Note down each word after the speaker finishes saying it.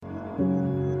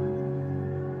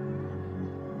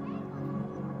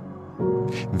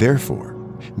Therefore,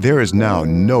 there is now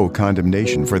no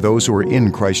condemnation for those who are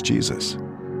in Christ Jesus.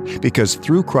 Because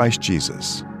through Christ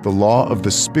Jesus, the law of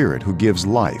the Spirit who gives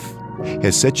life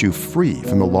has set you free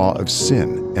from the law of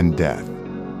sin and death.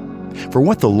 For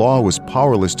what the law was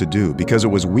powerless to do because it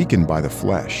was weakened by the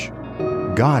flesh,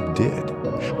 God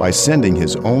did by sending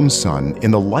His own Son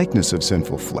in the likeness of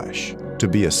sinful flesh to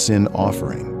be a sin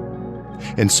offering.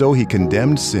 And so He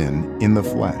condemned sin in the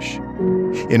flesh,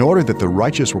 in order that the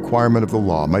righteous requirement of the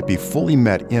law might be fully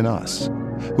met in us,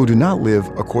 who do not live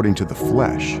according to the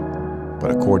flesh,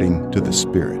 but according to the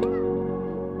Spirit.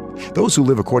 Those who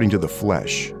live according to the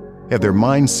flesh have their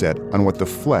mind set on what the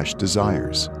flesh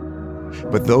desires.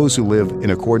 But those who live in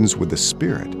accordance with the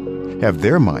Spirit have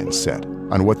their mind set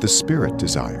on what the Spirit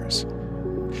desires.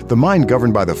 The mind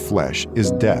governed by the flesh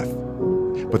is death,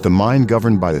 but the mind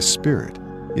governed by the Spirit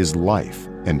is life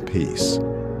and peace.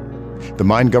 The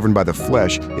mind governed by the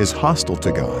flesh is hostile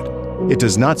to God. It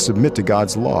does not submit to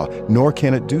God's law, nor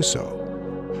can it do so.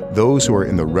 Those who are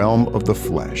in the realm of the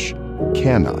flesh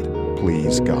cannot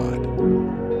please God.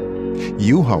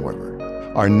 You, however,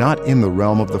 are not in the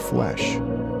realm of the flesh,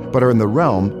 but are in the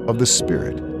realm of the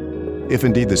Spirit, if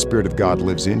indeed the Spirit of God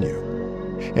lives in you.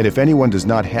 And if anyone does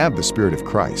not have the Spirit of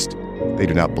Christ, they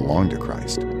do not belong to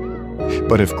Christ.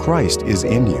 But if Christ is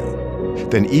in you,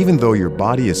 then even though your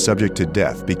body is subject to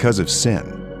death because of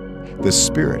sin, the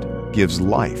Spirit gives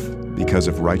life because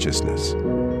of righteousness.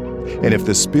 And if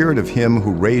the Spirit of Him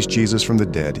who raised Jesus from the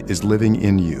dead is living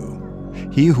in you,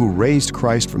 He who raised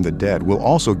Christ from the dead will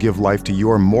also give life to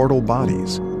your mortal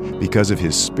bodies because of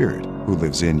His Spirit who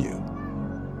lives in you.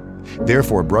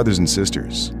 Therefore, brothers and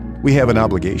sisters, we have an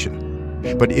obligation,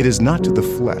 but it is not to the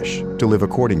flesh to live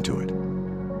according to it.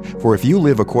 For if you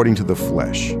live according to the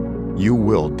flesh, you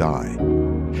will die.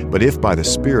 But if by the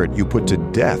Spirit you put to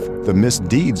death the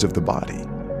misdeeds of the body,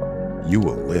 you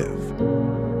will live.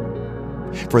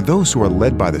 For those who are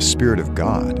led by the Spirit of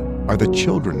God are the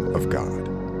children of God.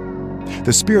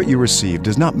 The Spirit you received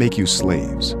does not make you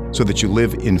slaves, so that you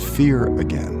live in fear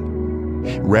again.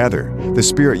 Rather, the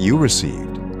Spirit you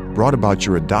received brought about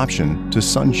your adoption to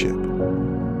sonship.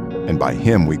 And by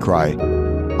Him we cry,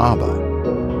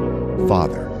 Abba,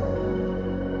 Father.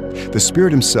 The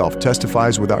Spirit Himself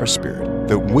testifies with our spirit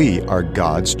that we are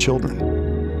God's children.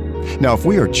 Now, if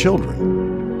we are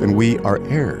children, then we are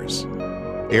heirs,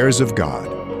 heirs of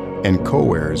God, and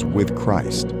co-heirs with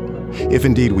Christ, if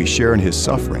indeed we share in His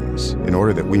sufferings, in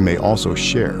order that we may also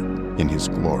share in His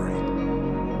glory.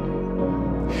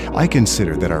 I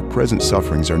consider that our present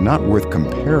sufferings are not worth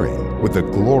comparing with the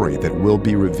glory that will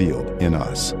be revealed in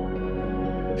us.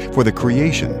 For the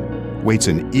creation waits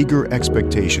in eager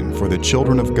expectation for the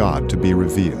children of God to be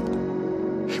revealed.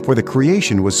 For the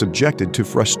creation was subjected to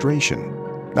frustration,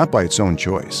 not by its own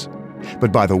choice,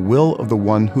 but by the will of the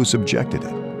one who subjected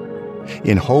it,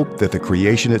 in hope that the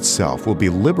creation itself will be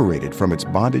liberated from its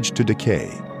bondage to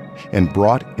decay and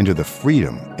brought into the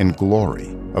freedom and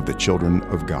glory of the children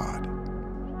of God.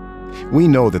 We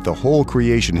know that the whole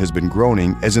creation has been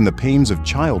groaning as in the pains of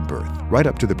childbirth right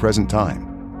up to the present time.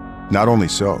 Not only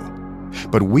so,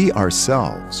 but we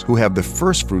ourselves, who have the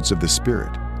first fruits of the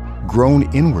Spirit, groan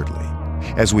inwardly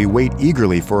as we wait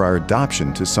eagerly for our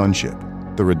adoption to sonship,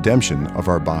 the redemption of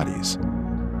our bodies.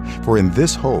 For in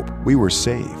this hope we were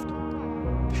saved.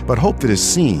 But hope that is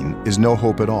seen is no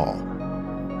hope at all.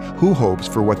 Who hopes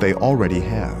for what they already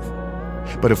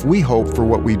have? But if we hope for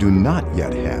what we do not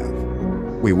yet have,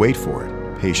 we wait for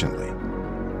it patiently.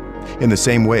 In the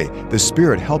same way, the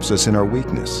Spirit helps us in our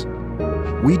weakness.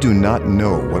 We do not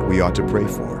know what we ought to pray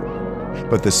for,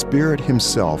 but the Spirit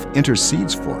Himself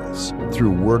intercedes for us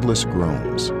through wordless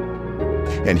groans.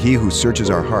 And He who searches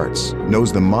our hearts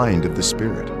knows the mind of the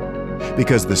Spirit,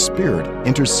 because the Spirit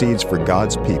intercedes for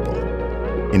God's people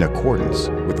in accordance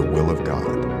with the will of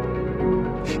God.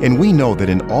 And we know that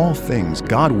in all things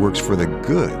God works for the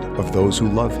good of those who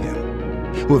love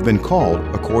Him, who have been called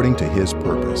according to His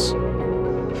purpose.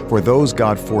 For those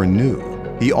God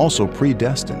foreknew, He also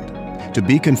predestined to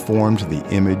be conformed to the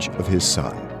image of His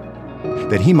Son,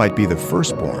 that He might be the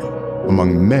firstborn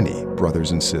among many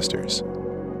brothers and sisters.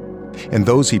 And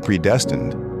those He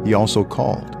predestined, He also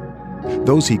called.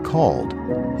 Those He called,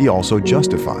 He also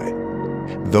justified.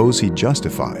 Those He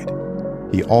justified,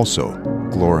 He also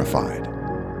glorified.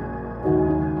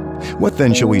 What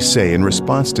then shall we say in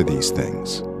response to these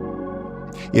things?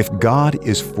 If God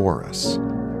is for us,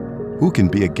 who can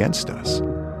be against us?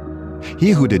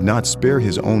 He who did not spare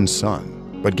His own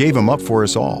Son, but gave Him up for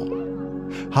us all,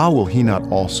 how will He not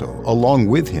also, along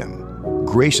with Him,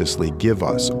 graciously give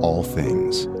us all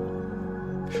things?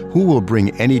 Who will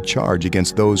bring any charge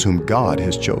against those whom God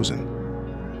has chosen?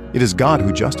 It is God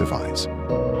who justifies.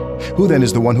 Who then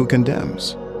is the one who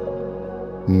condemns?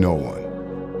 No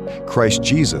one. Christ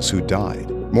Jesus, who died,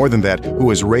 more than that, who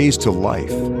was raised to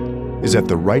life, is at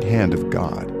the right hand of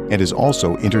God and is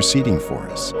also interceding for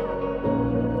us.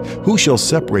 Who shall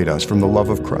separate us from the love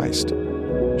of Christ?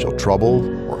 Shall trouble,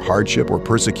 or hardship, or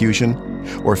persecution,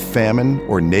 or famine,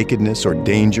 or nakedness, or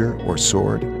danger, or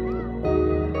sword?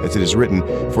 As it is written,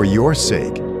 "For your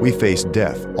sake we face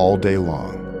death all day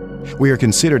long. We are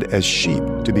considered as sheep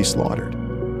to be slaughtered."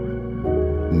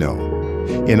 No,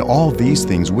 in all these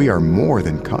things we are more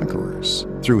than conquerors,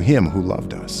 through Him who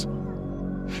loved us.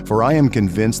 For I am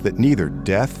convinced that neither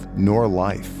death nor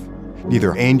life,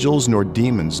 neither angels nor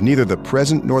demons, neither the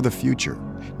present nor the future,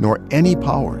 nor any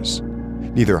powers,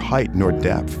 neither height nor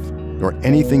depth, nor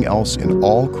anything else in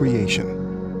all creation,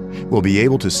 will be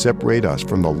able to separate us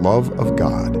from the love of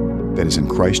God that is in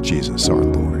Christ Jesus our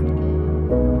Lord.